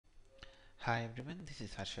Hi everyone, this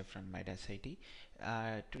is Harsha from MIDAS IT.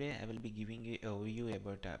 Today I will be giving you an overview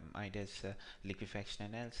about MIDAS liquefaction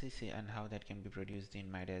analysis and how that can be produced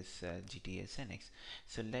in MIDAS GTS NX.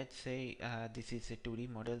 So let's say this is a 2D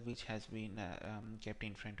model which has been kept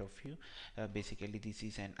in front of you. Basically this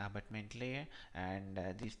is an abutment layer and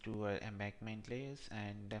these two are embankment layers,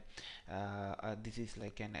 and this is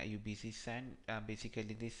like an UBC sand.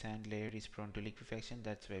 Basically this sand layer is prone to liquefaction,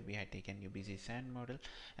 that's why we had taken UBC sand model,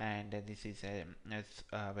 and this is a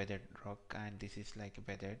weathered rock, and this is like a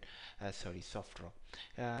weathered soft rock.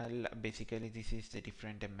 Basically this is the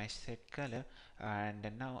different mesh set color, and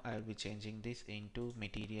now I will be changing this into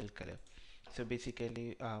material color. So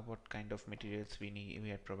basically what kind of materials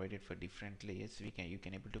we are provided for different layers, you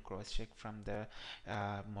can able to cross check from the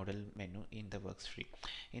model menu in the works tree.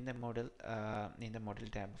 In the model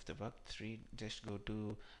tab of the work tree, just go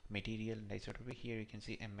to material, and sort over here you can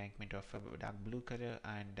see embankment of a dark blue color,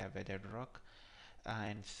 and weathered rock,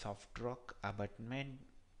 and soft rock, abutment,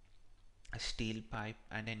 a steel pipe,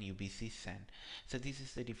 and an UBC sand. So this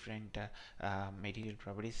is the different material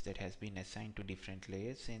properties that has been assigned to different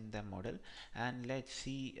layers in the model. And let's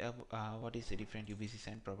see what is the different UBC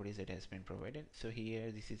sand properties that has been provided. So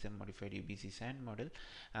here this is a modified UBC sand model.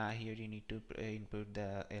 Here you need to input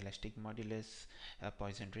the elastic modulus,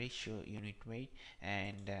 Poisson ratio, unit weight,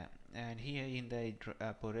 and here in the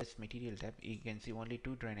porous material tab you can see only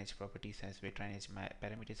two drainage properties as well. Drainage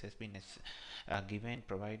parameters has been given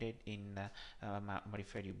provided in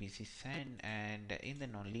modified UBC sand, and in the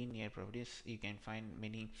nonlinear properties you can find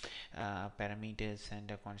many parameters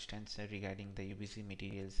and constants regarding the UBC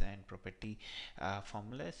materials and property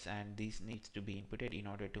formulas, and these needs to be inputted. In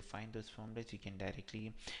order to find those formulas, you can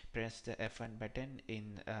directly press the F1 button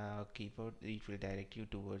in keyboard. It will direct you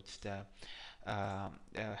towards the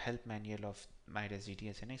help manual of MIDAS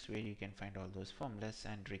GTS NX, where you can find all those formulas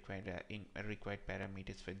and required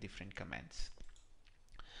parameters for different commands.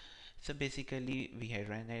 So basically we had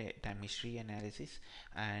run a time history analysis,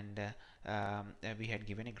 and we had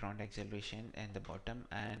given a ground acceleration in the bottom,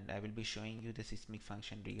 and I will be showing you the seismic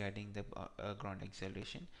function regarding the ground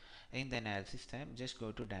acceleration. In the analysis tab, just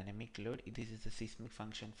go to dynamic load. This is the seismic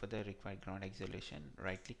function for the required ground acceleration.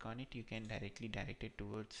 Right click on it, you can directly direct it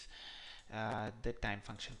towards the time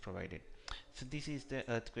function provided. So this is the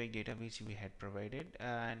earthquake data which we had provided,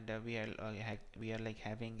 and we are like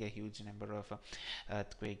having a huge number of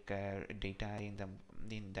earthquake data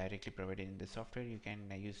in directly provided in the software. You can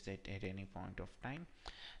use that at any point of time,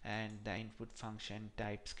 and the input function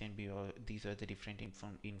types can be these are the different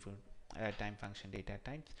input time function data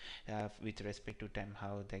types with respect to time,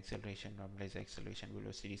 how the acceleration, normalized acceleration,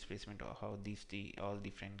 velocity, displacement, or how all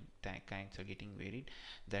different kinds are getting varied.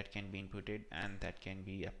 That can be inputted and that can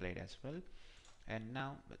be applied as well. And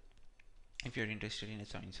now if you're interested in a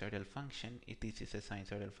sinusoidal function, this is a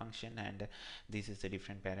sinusoidal function, and this is the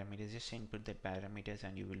different parameters. Just input the parameters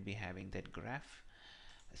and you will be having that graph.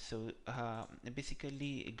 So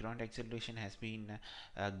basically ground acceleration has been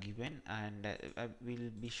given, and I will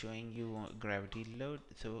be showing you gravity load.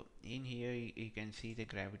 So in here you can see the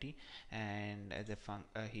gravity, and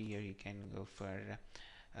here you can go for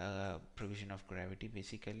provision of gravity.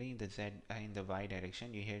 Basically the z in the y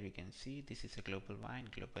direction, here you can see this is a global y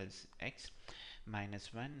and global x.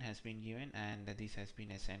 -1 has been given, and this has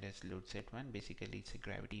been assigned as load set 1. Basically it's a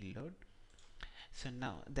gravity load. So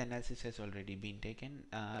now the analysis has already been taken,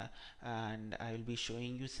 and I will be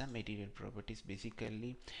showing you some material properties.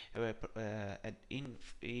 Basically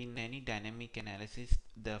in any dynamic analysis,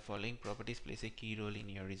 the following properties plays a key role in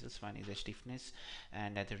your results. One is the stiffness,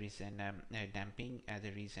 and other is an damping,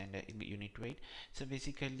 other is an unit weight. So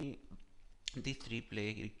basically these three play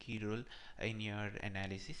a key role in your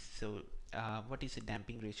analysis. So what is the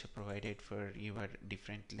damping ratio provided for your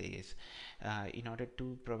different layers? In order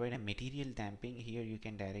to provide a material damping, here you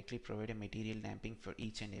can directly provide a material damping for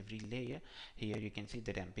each and every layer. Here you can see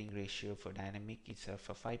the damping ratio for dynamic is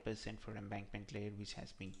for 5% for embankment layer, which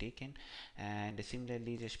has been taken, and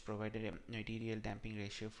similarly just provided a material damping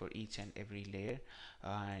ratio for each and every layer.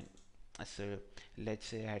 So let's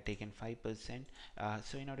say I had taken 5%.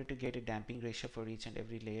 So in order to get a damping ratio for each and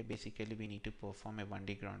every layer, basically we need to perform a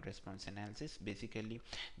 1D ground response analysis. Basically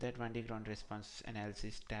that 1D ground response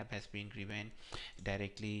analysis tab has been given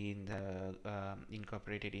directly in the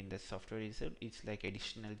incorporated in the software itself. It's like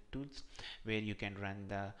additional tools where you can run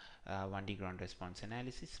the 1D ground response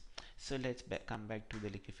analysis. So let's come back to the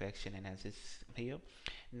liquefaction analysis here.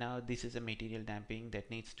 Now this is a material damping that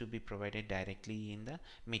needs to be provided directly in the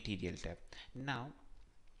material tab. Now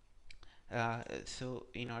So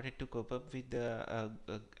in order to cope up with the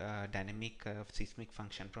dynamic seismic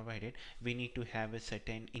function provided, we need to have a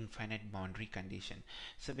certain infinite boundary condition.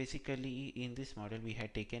 So basically in this model we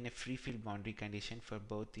had taken a free field boundary condition for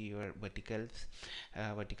both your vertical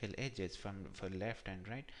edges from for left and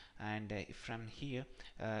right, and from here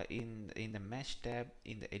in the mesh tab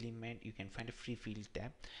in the element you can find a free field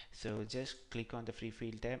tab. So just click on the free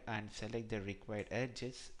field tab and select the required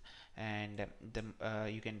edges, and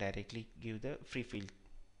you can directly give the free field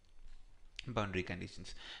boundary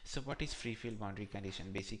conditions. So what is free field boundary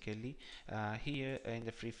condition? Basically here in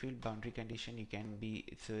the free field boundary condition you can be,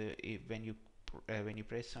 so when you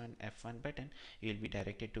press on F1 button, you will be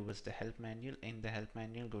directed towards the help manual. In the help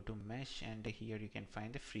manual, go to mesh, and here you can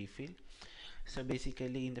find the free field. So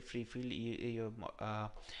basically in the free field your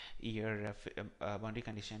boundary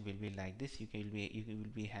condition will be like this. You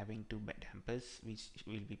will be having two dampers which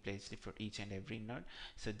will be placed for each and every node.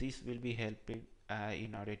 So this will be helping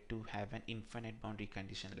in order to have an infinite boundary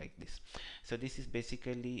condition like this. So this is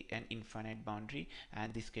basically an infinite boundary,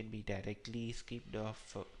 and this can be directly skipped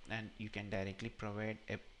off, and you can directly provide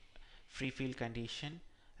a free field condition,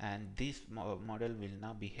 and this model will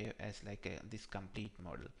now behave as like this complete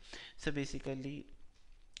model. So basically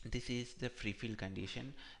this is the free field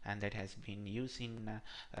condition, and that has been used in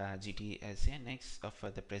GTS NX for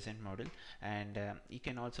the present model. And you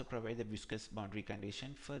can also provide the viscous boundary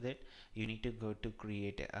condition. For that you need to go to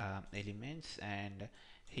create elements, and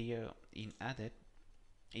here in other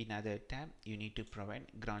tab you need to provide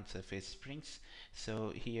ground surface springs.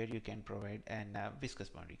 So here you can provide an viscous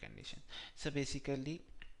boundary condition. So basically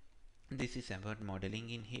this is about modeling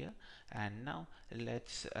in here. And now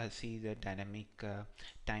let's see the dynamic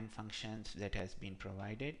time functions that has been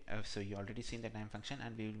provided. So you already seen the time function,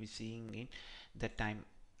 and we will be seeing in the time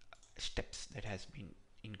steps that has been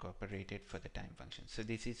incorporated for the time function. So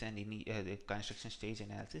this is an construction stage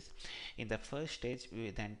analysis. In the first stage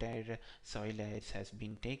the entire soil layers has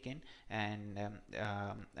been taken, and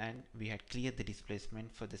we had cleared the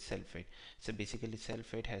displacement for the sulfate. So basically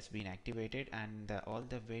sulfate has been activated, and all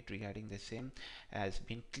the weight regarding the same has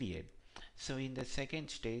been cleared. So in the second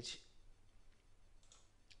stage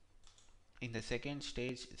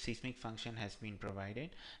seismic function has been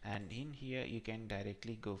provided, and in here you can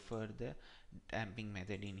directly go for the damping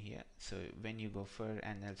method in here. So when you go for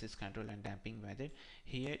analysis control and damping method,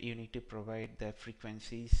 here you need to provide the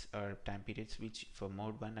frequencies or time periods which for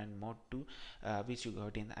mode 1 and mode 2 which you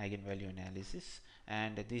got in the eigenvalue analysis,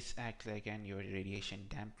 and this acts like your radiation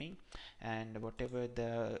damping. And whatever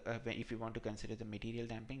the if you want to consider the material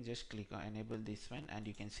damping, just click on enable this one, and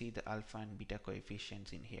you can see the alpha and beta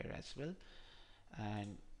coefficients in here as well.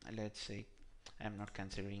 And let's say I'm not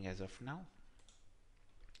considering as of now.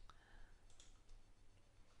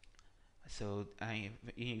 So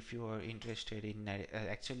if you are interested in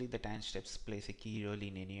actually the time steps plays a key role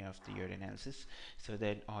in any of your analysis, so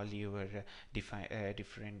that all your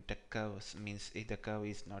different curves, means if the curve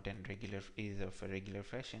is not is of a regular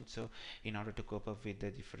fashion. So in order to cope up with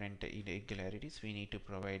the different irregularities, we need to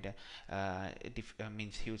provide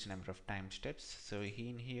means huge number of time steps. So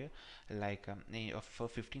in here like for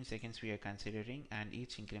 15 seconds we are considering, and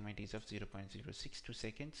each increment is of 0.062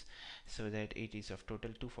 seconds, so that it is of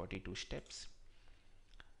total 242 steps.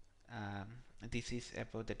 This is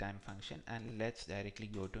about the time function, and let's directly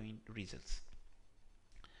go to results.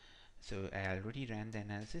 So I already ran the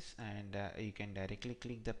analysis, and you can directly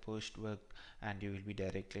click the post work, and you will be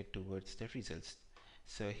directed towards the results.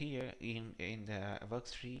 So here in the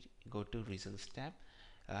worksheet, go to results tab.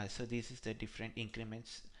 So this is the different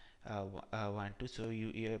increments 1 2. So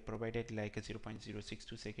you provided like a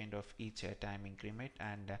 0.062 second of each time increment,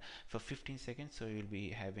 and for 15 seconds, so you'll be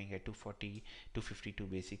having a 240 252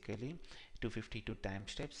 basically 252 time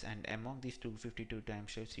steps. And among these 252 time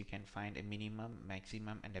steps you can find a minimum,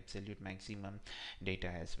 maximum and absolute maximum data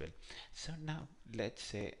as well. So now let's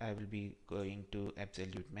say I will be going to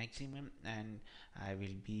absolute maximum, and I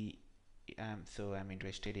will be so I'm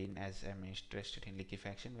interested in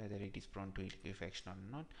liquefaction, whether it is prone to liquefaction or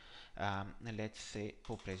not. Let's say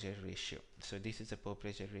pore pressure ratio. So this is a pore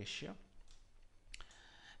pressure ratio.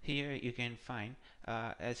 Here you can find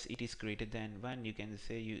as it is greater than 1, you can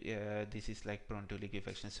say this is like prone to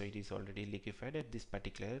liquefaction, so it is already liquefied at this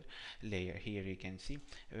particular layer. Here you can see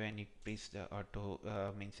when you press the auto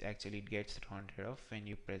means actually it gets rounded off when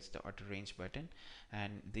you press the auto range button,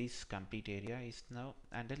 and this complete area is now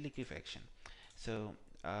under liquefaction. So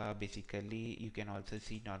basically you can also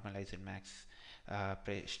see normalized max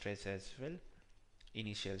stress as well,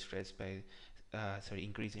 initial stress by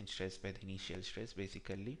increase in stress by the initial stress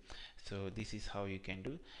basically. So this is how you can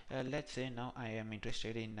do. Let's say now I am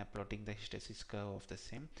interested in plotting the hysteresis curve of the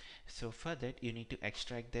same. So for that you need to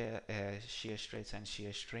extract the shear stress and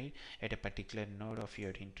shear strain at a particular node of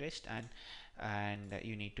your interest, and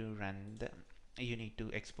you need to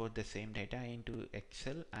export the same data into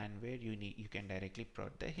Excel, and where you can directly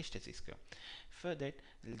plot the hysteresis curve. For that,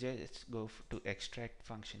 just go to extract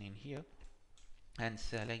function in here and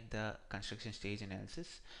select the construction stage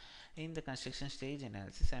analysis. In the construction stage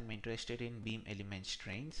analysis, I'm interested in beam element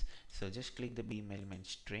strains. So just click the beam element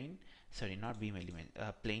strain. Sorry, not beam element.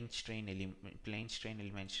 Plane strain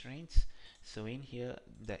element strains. So in here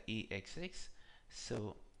the EXX.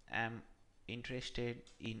 So I'm interested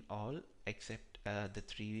in all except the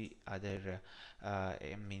three other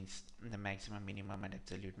means the maximum, minimum, and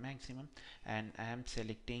absolute maximum, and I am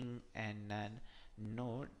selecting an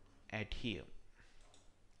node at here.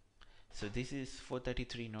 So this is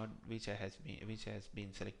 433 node which has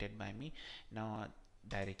been selected by me. Now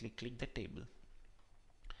directly click the table.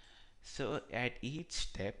 So at each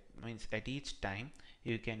step, means at each time,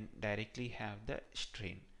 you can directly have the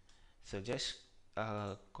strain. So just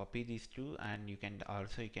copy these two, and you can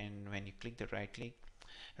when you click the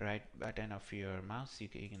right button of your mouse, you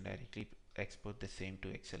can directly export the same to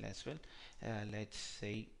Excel as well. Let's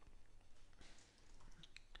say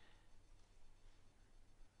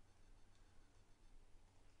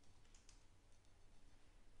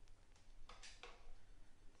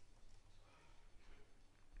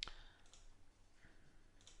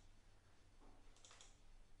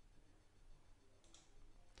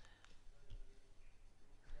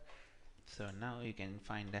so now you can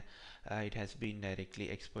find it has been directly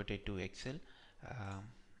exported to Excel.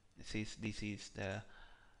 This is the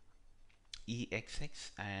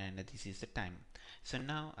EXX, and this is the time. So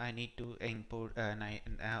now I need to import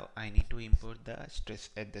now I need to import the stress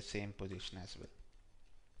at the same position as well.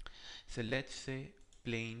 So let's say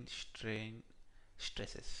plane strain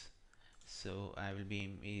stresses. So I will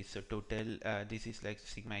be so total, this is like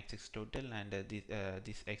sigma xx total, and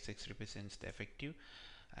this xx represents the effective,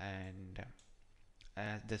 and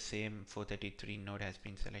the same 433 node has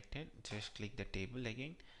been selected. Just click the table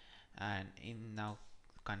again, and in now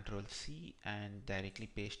Control C and directly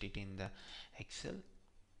paste it in the Excel.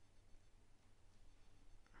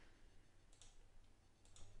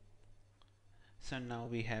 So now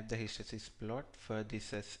we have the hysteresis plot for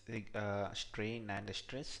this strain and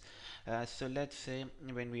stress. So let's say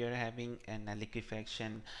when we are having an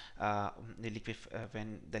liquefaction,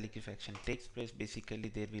 when the liquefaction takes place, basically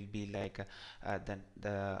there will be like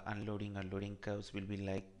the unloading or loading curves will be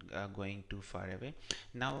like going too far away.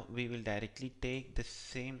 Now we will directly take the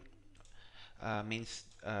same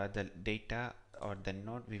the data or the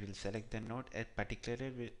node. We will select the node at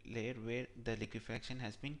particular layer where the liquefaction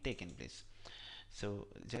has been taken place. So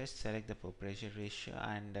just select the pressure ratio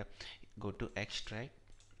and go to extract,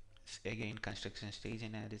 again construction stage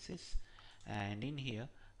analysis, and in here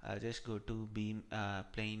just go to beam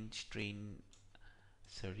plane strain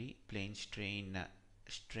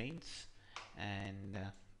strains, and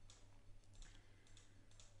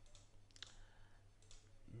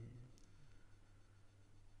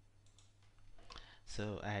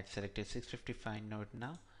so I had selected 655 node.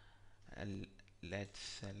 Now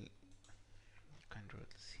let's Control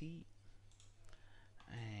C,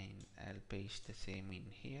 and I'll paste the same in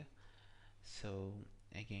here. So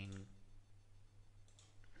again,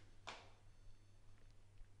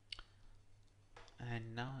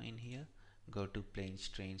 and now in here go to plane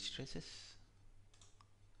strain stresses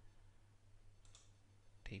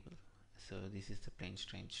table. So this is the plane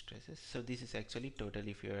strain stresses. So this is actually total.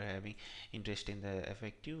 If you are having interest in the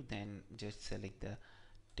effective, then just select the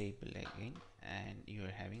table again, and you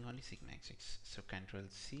are having only sigma xx. So Control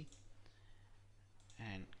C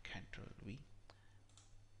and Control V.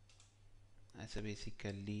 So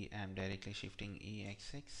basically I'm directly shifting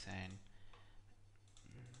EXX, and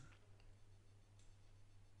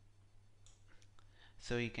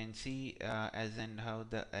so you can see as and how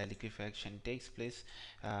the liquefaction takes place.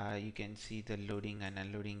 You can see the loading and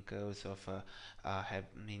unloading curves of have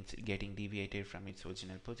means getting deviated from its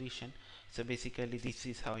original position. So basically this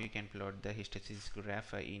is how you can plot the hysteresis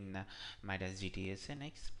graph in MIDAS GTS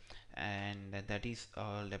NX, and that is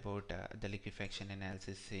all about the liquefaction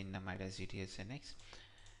analysis in MIDAS GTS NX.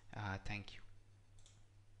 Thank you.